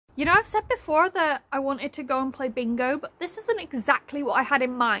You know, I've said before that I wanted to go and play bingo, but this isn't exactly what I had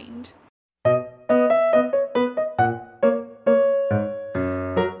in mind.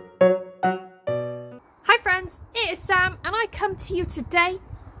 Hi friends, it is Sam and I come to you today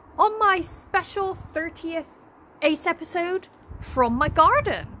on my special 30th Ace episode from my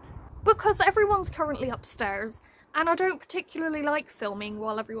garden. Because everyone's currently upstairs and I don't particularly like filming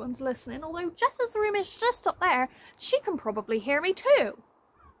while everyone's listening, although Jess's room is just up there, she can probably hear me too.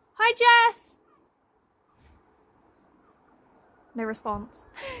 Hi Jess! No response.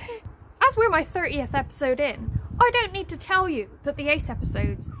 As we're my 30th episode in, I don't need to tell you that the Ace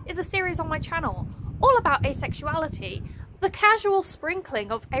Episodes is a series on my channel all about asexuality, the casual sprinkling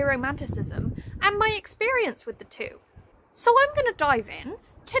of aromanticism, and my experience with the two. So I'm gonna dive in.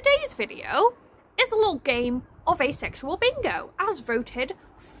 Today's video is a little game of asexual bingo, as voted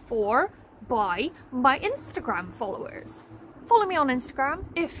for by my Instagram followers. Follow me on Instagram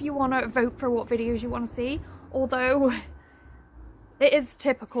if you want to vote for what videos you want to see, although it is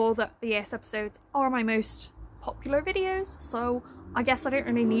typical that the Ace episodes are my most popular videos, so I guess I don't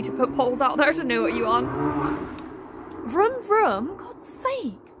really need to put polls out there to know what you want. Vroom vroom, God's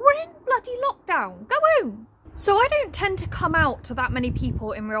sake, we're in bloody lockdown, go home! So I don't tend to come out to that many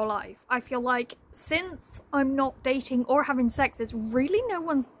people in real life. I feel like since I'm not dating or having sex, it's really no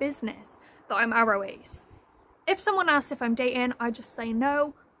one's business that I'm aro ace. If someone asks if I'm dating, I just say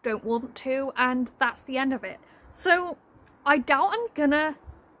no, don't want to, and that's the end of it. So I doubt I'm gonna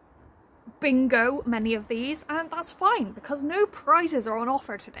bingo many of these, and that's fine because no prizes are on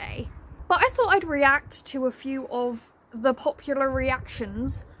offer today. But I thought I'd react to a few of the popular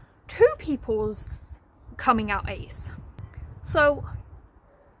reactions to people's coming out ace. So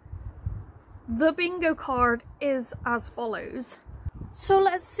the bingo card is as follows. So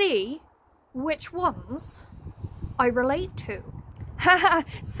let's see which ones I relate to. Haha,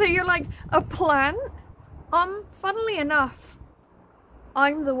 so you're like a plant? Funnily enough,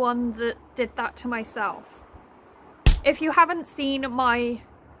 I'm the one that did that to myself. If you haven't seen my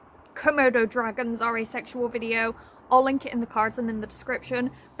Komodo dragons are asexual video, I'll link it in the cards and in the description.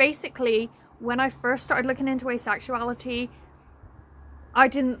 Basically, when I first started looking into asexuality, I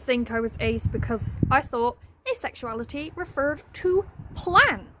didn't think I was ace because I thought asexuality referred to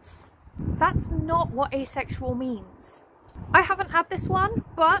plants. That's not what asexual means. I haven't had this one,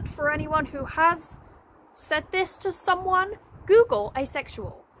 but for anyone who has said this to someone, Google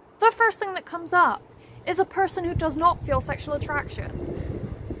asexual. The first thing that comes up is a person who does not feel sexual attraction.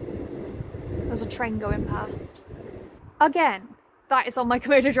 There's a train going past. Again, that is on my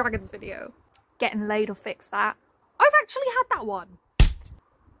Komodo dragons video. Getting laid will fix that. I've actually had that one.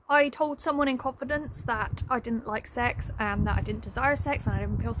 I told someone in confidence that I didn't like sex and that I didn't desire sex and I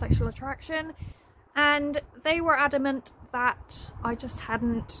didn't feel sexual attraction, and they were adamant that I just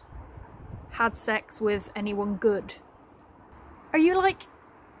hadn't had sex with anyone good. Are you like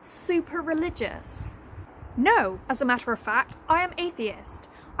super religious? No, as a matter of fact, I am atheist.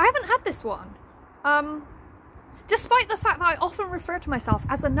 I haven't had this one. Despite the fact that I often refer to myself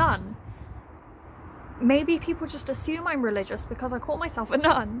as a nun. Maybe people just assume I'm religious because I call myself a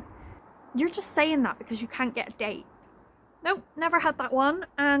nun. You're just saying that because you can't get a date. Nope, never had that one,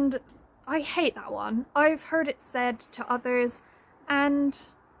 and I hate that one. I've heard it said to others, and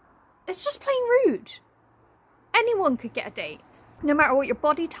it's just plain rude. Anyone could get a date. No matter what your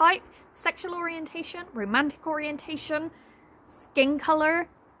body type, sexual orientation, romantic orientation, skin colour,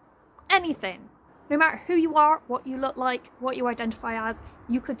 anything. No matter who you are, what you look like, what you identify as,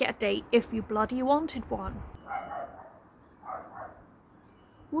 you could get a date if you bloody wanted one.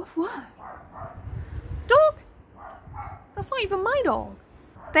 Woof woof. Dog? That's not even my dog.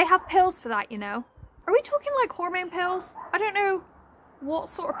 They have pills for that, you know. Are we talking like hormone pills? I don't know what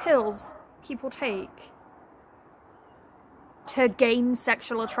sort of pills people take to gain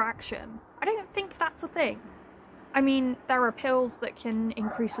sexual attraction. I don't think that's a thing. I mean, there are pills that can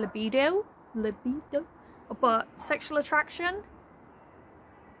increase libido, but sexual attraction?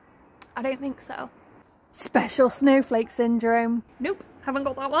 I don't think so. Special snowflake syndrome. Nope, haven't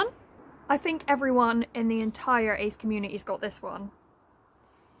got that one. I think everyone in the entire ace community's got this one.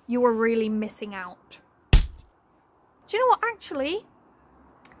 You are really missing out. Do you know what, actually?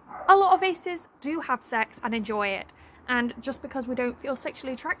 A lot of aces do have sex and enjoy it. And just because we don't feel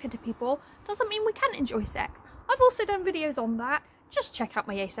sexually attracted to people doesn't mean we can't enjoy sex. I've also done videos on that. Just check out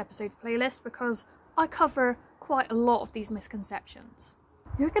my Ace Episodes playlist because I cover quite a lot of these misconceptions.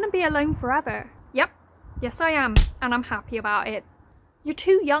 You're gonna be alone forever. Yep, yes I am, and I'm happy about it. You're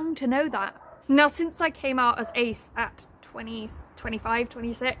too young to know that. Now, since I came out as ace at 20, 25,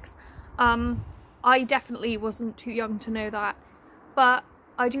 26, I definitely wasn't too young to know that. But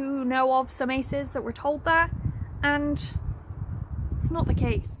I do know of some aces that were told that, and it's not the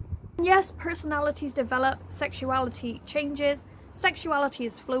case. Yes, personalities develop, sexuality changes, sexuality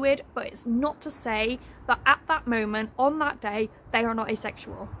is fluid, but it's not to say that at that moment, on that day, they are not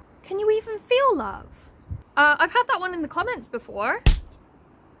asexual. Can you even feel love? I've had that one in the comments before.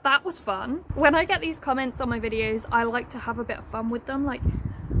 That was fun. When I get these comments on my videos, I like to have a bit of fun with them. Like,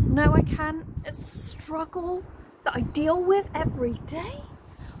 no, I can't. It's a struggle that I deal with every day.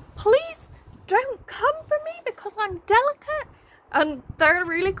 Please don't come for me because I'm delicate. And they're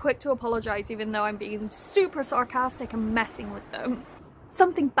really quick to apologise, even though I'm being super sarcastic and messing with them.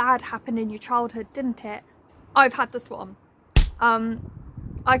 Something bad happened in your childhood, didn't it? I've had this one.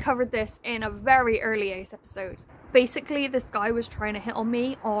 I covered this in a very early Ace episode. Basically, this guy was trying to hit on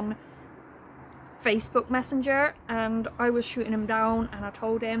me on Facebook Messenger, and I was shooting him down, and I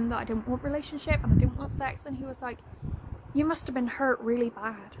told him that I didn't want relationship and I didn't want sex, and he was like, you must have been hurt really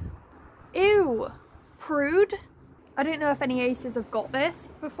bad. Ew, prude. I don't know if any aces have got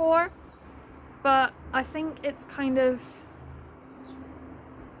this before, but I think it's kind of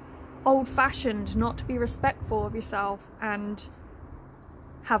old-fashioned not to be respectful of yourself and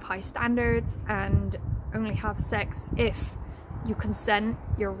have high standards and only have sex if you consent,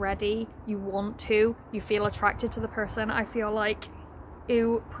 you're ready, you want to, you feel attracted to the person. I feel like,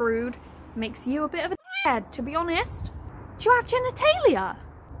 ew, prude, makes you a bit of a head, to be honest. Do you have genitalia?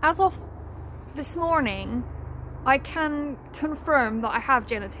 As of this morning, I can confirm that I have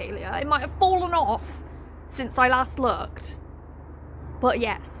genitalia. It might have fallen off since I last looked. But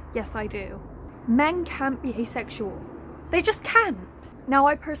yes, I do. Men can't be asexual. They just can't. Now,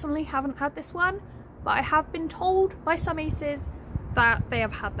 I personally haven't had this one, but I have been told by some aces that they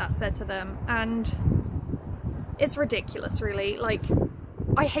have had that said to them, and it's ridiculous, really. Like,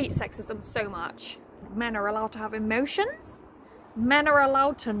 I hate sexism so much. Men are allowed to have emotions. Men are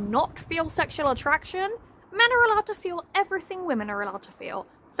allowed to not feel sexual attraction. Men are allowed to feel everything women are allowed to feel.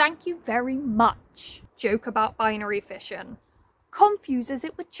 Thank you very much. Joke about binary fission. Confuses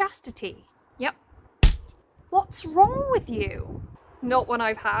it with chastity. Yep. What's wrong with you? Not one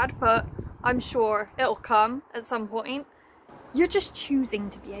I've had, but I'm sure it'll come at some point. You're just choosing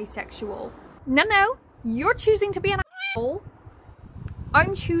to be asexual. No, you're choosing to be an asshole.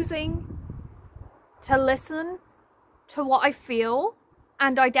 I'm choosing to listen to what I feel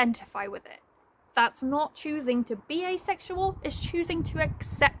and identify with it. That's not choosing to be asexual, it's choosing to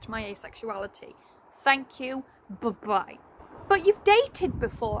accept my asexuality. Thank you, bye-bye. But you've dated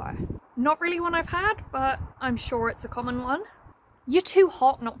before. Not really one I've had, but I'm sure it's a common one. You're too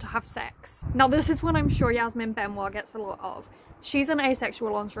hot not to have sex. Now, this is one I'm sure Yasmin Benoit gets a lot of. She's an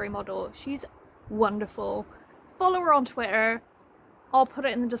asexual lingerie model. She's wonderful. Follow her on Twitter. I'll put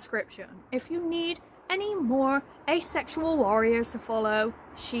it in the description. If you need any more asexual warriors to follow,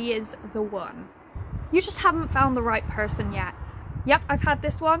 she is the one. You just haven't found the right person yet. Yep, I've had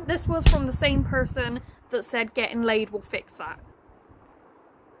this one. This was from the same person that said getting laid will fix that.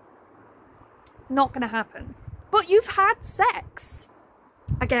 Not gonna happen. But you've had sex.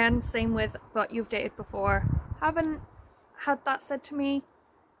 Again, same with but you've dated before. Haven't had that said to me,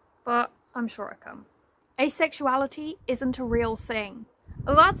 but I'm sure it'll come. Asexuality isn't a real thing.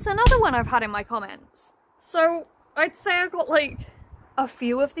 That's another one I've had in my comments. So I'd say I got like a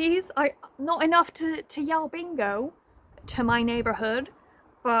few of these. Not enough to yell bingo to my neighborhood,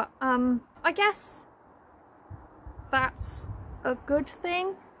 but I guess that's a good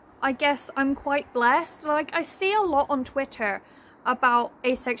thing. I guess I'm quite blessed. Like, I see a lot on Twitter about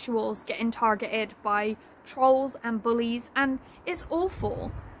asexuals getting targeted by trolls and bullies, and it's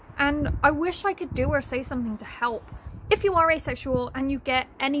awful. And I wish I could do or say something to help. If you are asexual and you get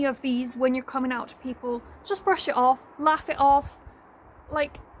any of these when you're coming out to people, just brush it off, laugh it off.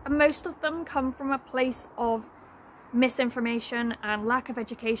 Like, most of them come from a place of misinformation and lack of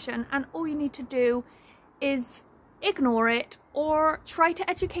education, and all you need to do is ignore it or try to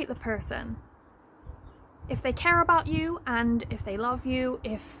educate the person. If they care about you and if they love you,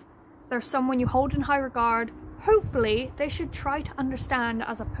 if there's someone you hold in high regard, hopefully they should try to understand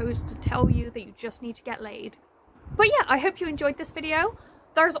as opposed to tell you that you just need to get laid. But yeah, I hope you enjoyed this video.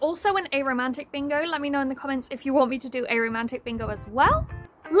 There's also an aromantic bingo. Let me know in the comments if you want me to do aromantic bingo as well.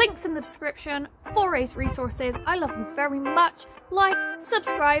 Links in the description for Ace resources. I love you very much. Like,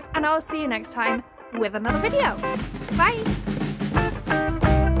 subscribe, and I'll see you next time with another video. Bye!